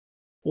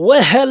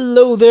Well,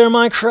 hello there,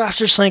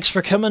 Minecrafters. Thanks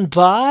for coming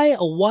by.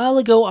 A while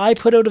ago, I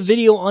put out a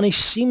video on a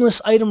seamless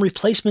item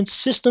replacement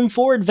system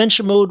for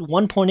Adventure Mode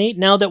 1.8.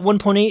 Now that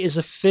 1.8 is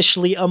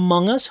officially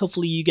among us,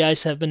 hopefully you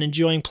guys have been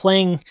enjoying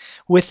playing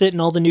with it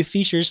and all the new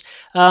features.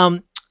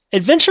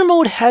 Adventure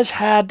Mode has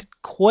had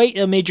quite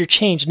a major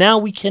change. Now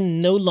we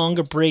can no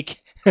longer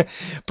break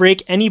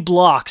break any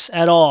blocks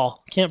at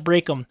all. Can't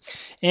break them.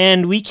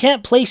 And we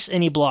can't place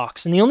any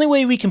blocks. And the only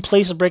way we can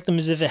place or break them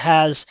is if it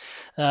has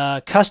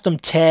custom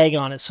tag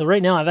on it. So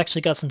right now I've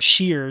actually got some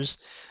shears.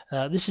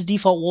 This is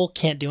default wool,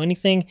 can't do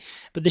anything.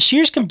 But the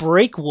shears can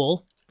break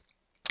wool.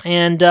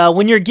 And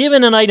when you're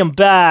given an item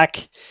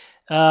back,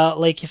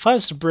 like if I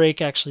was to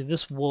break actually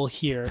this wool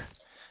here,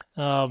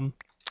 I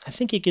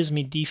think it gives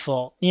me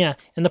default. Yeah,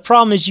 and the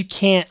problem is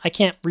I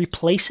can't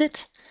replace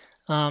it.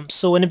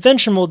 So in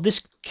adventure mode,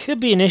 this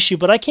could be an issue,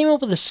 but I came up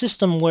with a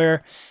system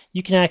where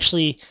you can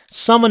actually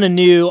summon a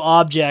new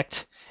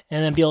object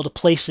and then be able to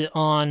place it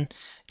on,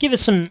 give it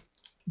some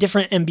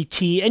different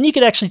MBT, and you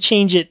could actually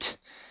change it.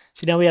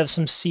 See, now we have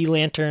some sea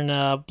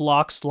lantern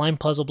blocks, lime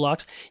puzzle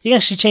blocks. You can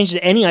actually change it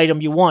to any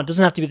item you want. It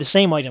doesn't have to be the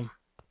same item.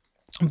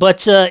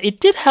 But it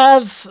did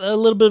have a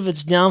little bit of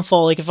its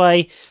downfall. Like if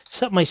I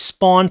set my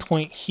spawn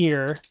point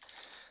here,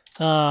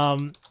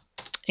 and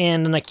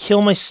then I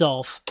kill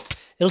myself,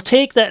 it'll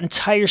take that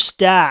entire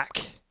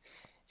stack,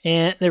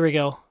 and there we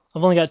go.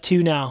 I've only got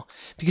 2 now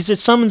because it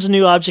summons a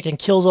new object and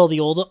kills all the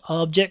old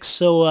objects,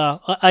 so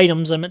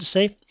items I meant to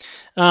say.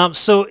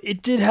 So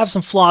it did have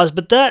some flaws,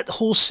 but that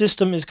whole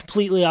system is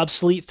completely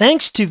obsolete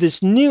thanks to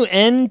this new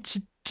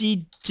entitydata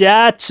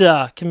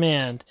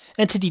command.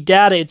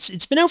 Entitydata,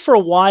 it's been out for a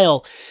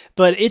while,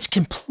 but it's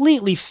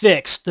completely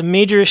fixed the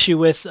major issue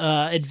with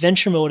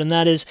adventure mode, and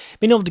that is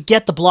being able to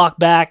get the block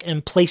back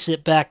and place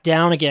it back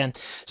down again.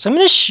 So I'm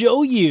going to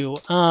show you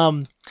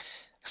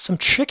some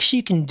tricks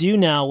you can do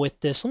now with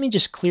this. Let me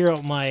just clear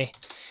out my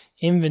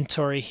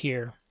inventory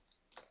here.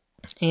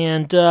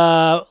 And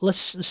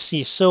let's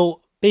see.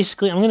 So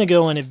basically, I'm going to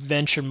go in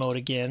adventure mode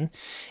again.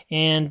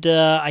 And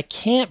I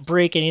can't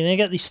break anything. I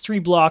got these 3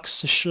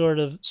 blocks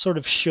to sort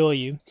of show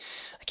you.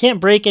 I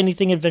can't break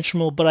anything in adventure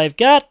mode, but I've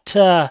got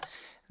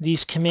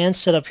these commands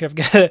set up here.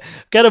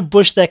 Got a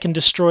bush that can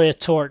destroy a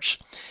torch.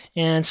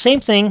 And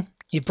same thing.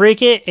 You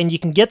break it, and you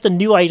can get the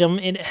new item,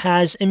 and it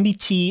has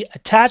MBT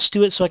attached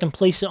to it, so I can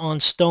place it on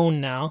stone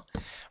now.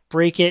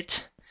 Break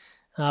it,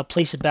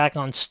 place it back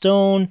on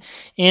stone.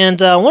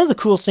 And one of the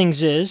cool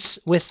things is,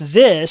 with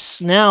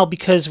this, now,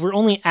 because we're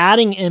only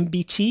adding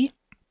MBT,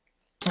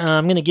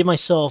 I'm going to give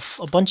myself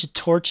a bunch of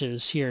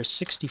torches here,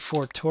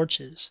 64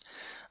 torches.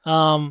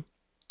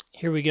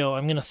 Here we go.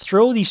 I'm going to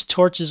throw these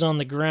torches on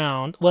the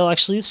ground. Well,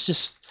 actually,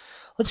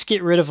 let's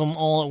get rid of them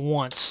all at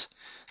once.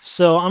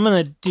 So I'm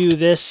going to do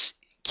this.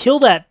 Kill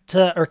that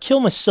or kill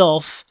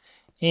myself,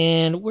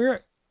 and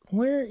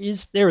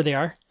there they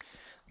are.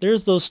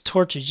 There's those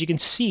torches. You can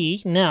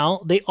see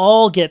now they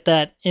all get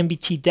that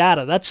MBT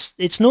data.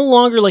 It's no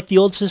longer like the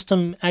old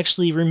system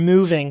actually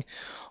removing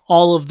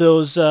all of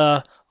those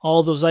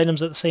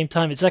items at the same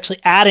time. It's actually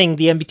adding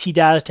the MBT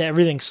data to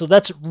everything. So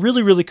that's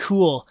really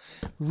cool,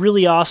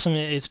 really awesome.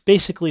 It's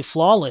basically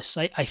flawless.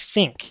 I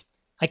think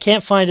I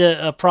can't find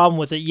a problem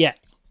with it yet.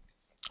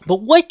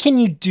 But what can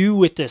you do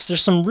with this?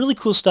 There's some really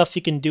cool stuff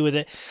you can do with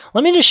it.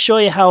 Let me just show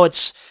you how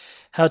it's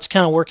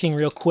kind of working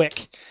real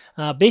quick.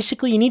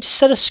 Basically, you need to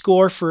set a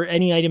score for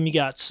any item you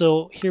got.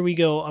 So here we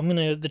go. I'm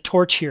gonna the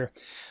torch here.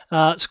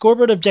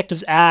 Scoreboard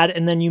objectives add,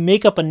 and then you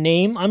make up a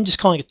name. I'm just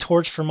calling it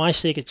torch for my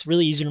sake. It's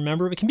really easy to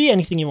remember. It can be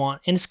anything you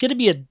want, and it's going to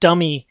be a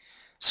dummy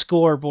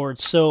scoreboard,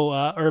 so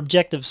or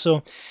objective.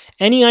 So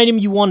any item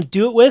you want to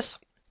do it with,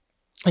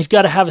 you've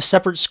got to have a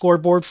separate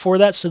scoreboard for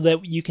that so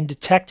that you can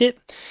detect it.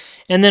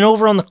 And then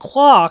over on the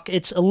clock,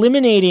 it's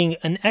eliminating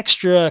an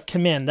extra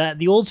command. That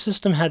the old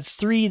system had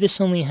 3, this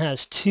only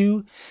has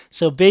 2.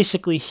 So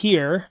basically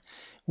here,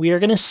 we are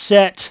going to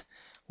set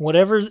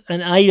whatever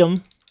an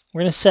item,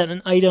 we're going to set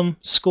an item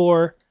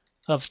score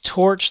of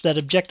torch, that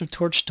objective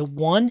torch, to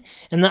 1,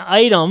 and the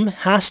item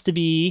has to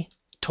be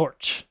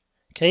torch.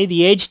 Okay,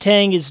 the age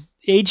tag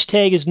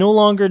is no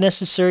longer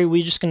necessary.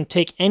 We're just going to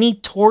take any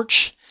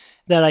torch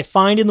that I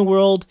find in the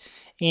world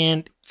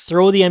and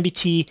throw the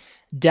MBT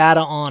data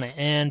on it,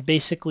 and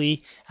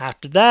basically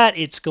after that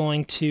it's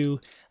going to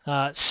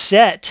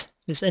set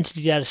this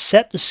entity data,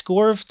 set the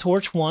score of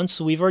torch 1.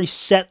 So we've already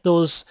set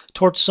those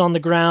torches on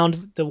the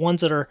ground, the ones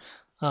that are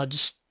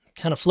just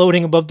kind of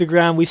floating above the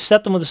ground. We've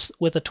set them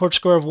with a torch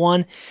score of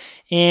 1,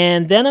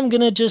 and then I'm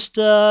gonna just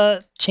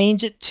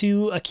change it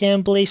to a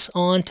can place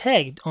on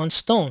tag on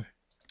stone.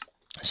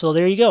 So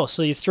there you go.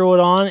 So you throw it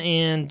on,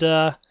 and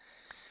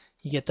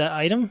you get that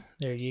item.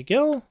 There you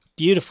go.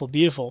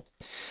 Beautiful.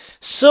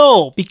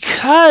 So,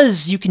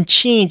 because you can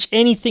change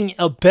anything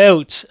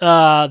about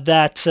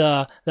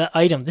that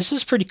item, this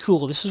is pretty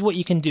cool. This is what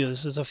you can do.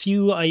 This is a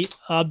few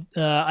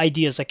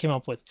ideas I came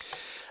up with.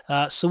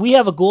 So we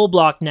have a gold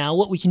block now.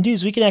 What we can do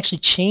is we can actually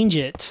change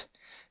it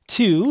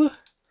to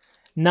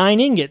 9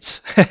 ingots.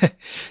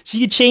 So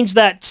you can change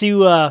that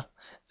to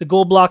the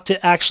gold block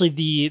to actually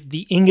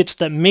the ingots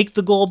that make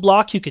the gold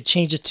block. You could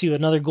change it to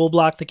another gold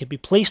block that could be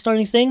placed on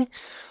anything.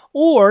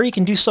 Or you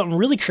can do something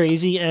really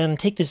crazy and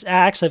take this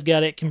axe I've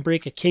got. It can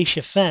break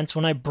acacia fence.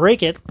 When I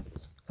break it,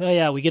 oh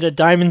yeah, we get a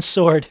diamond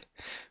sword.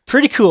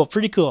 Pretty cool,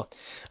 pretty cool.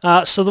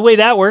 So the way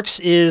that works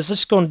is,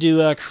 let's go and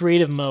do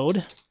creative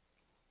mode.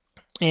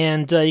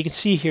 And you can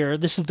see here,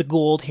 this is the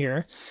gold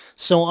here.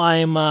 So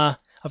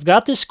I've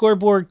got this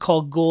scoreboard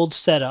called gold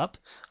set up.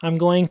 I'm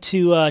going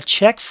to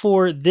check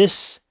for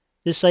this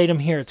item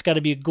here. It's got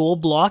to be a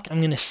gold block. I'm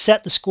going to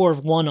set the score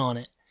of 1 on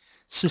it.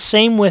 It's the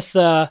same with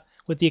the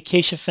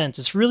acacia fence.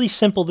 It's really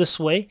simple this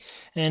way.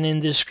 And in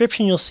the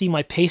description, you'll see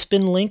my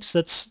pastebin links.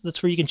 That's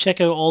where you can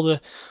check out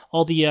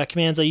all the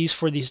commands I use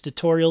for these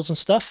tutorials and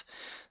stuff.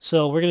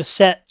 So we're going to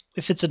set,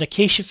 if it's an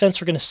acacia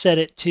fence, we're going to set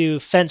it to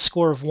fence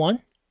score of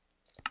 1.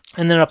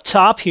 And then up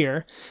top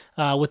here,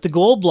 with the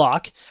gold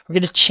block, we're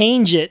going to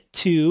change it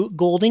to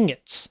gold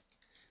ingots.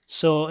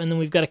 So, and then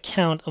we've got a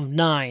count of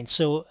 9.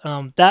 So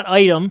that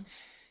item,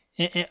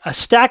 a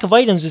stack of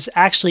items is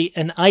actually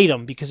an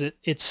item because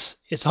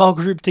it's all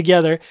grouped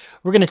together.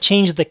 We're going to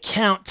change the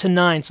count to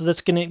 9. So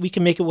that's we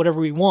can make it whatever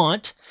we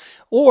want,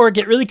 or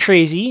get really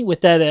crazy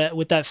with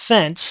that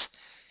fence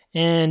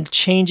and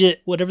change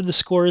it, whatever the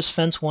score is,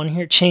 fence 1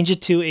 here, change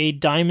it to a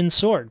diamond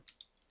sword.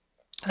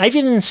 I've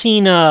even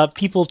seen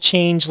people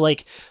change,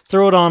 like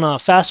throw it on a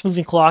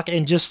fast-moving clock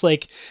and just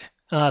like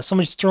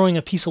somebody's throwing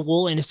a piece of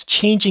wool and it's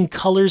changing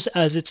colors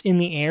as it's in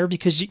the air,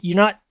 because you're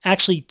not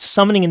actually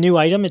summoning a new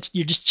item.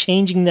 You're just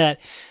changing that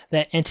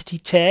entity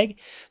tag.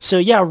 So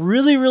yeah,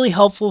 really, really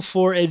helpful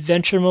for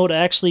adventure mode. I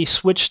actually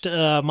switched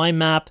my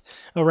map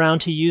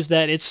around to use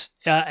that. It's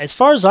as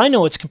far as I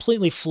know, it's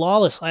completely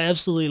flawless. I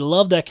absolutely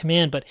love that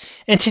command. But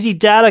entity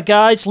data,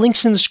 guys,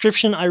 links in the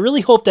description. I really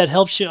hope that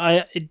helps you.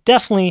 It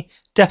definitely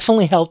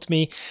helped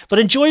me. But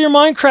enjoy your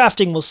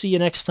Minecrafting. We'll see you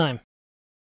next time.